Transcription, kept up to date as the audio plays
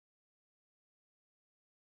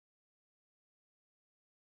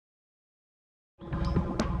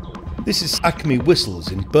This is Acme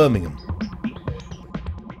Whistles in Birmingham.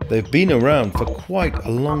 They've been around for quite a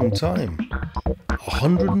long time.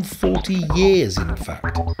 140 years, in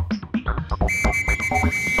fact.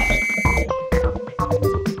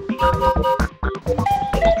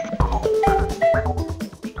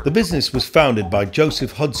 The business was founded by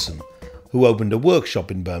Joseph Hudson, who opened a workshop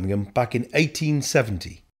in Birmingham back in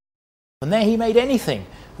 1870. And there he made anything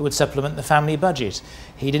that would supplement the family budget.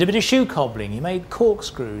 He did a bit of shoe cobbling, he made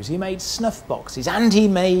corkscrews, he made snuff boxes, and he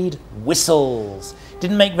made whistles.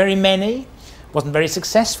 Didn't make very many, wasn't very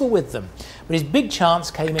successful with them. But his big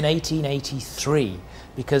chance came in 1883,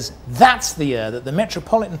 because that's the year that the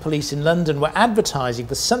Metropolitan Police in London were advertising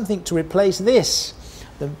for something to replace this,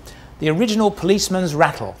 the original policeman's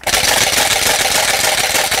rattle.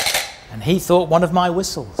 And he thought one of my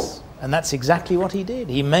whistles. And that's exactly what he did.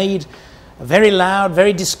 He made a very loud,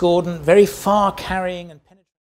 very discordant, very far-carrying and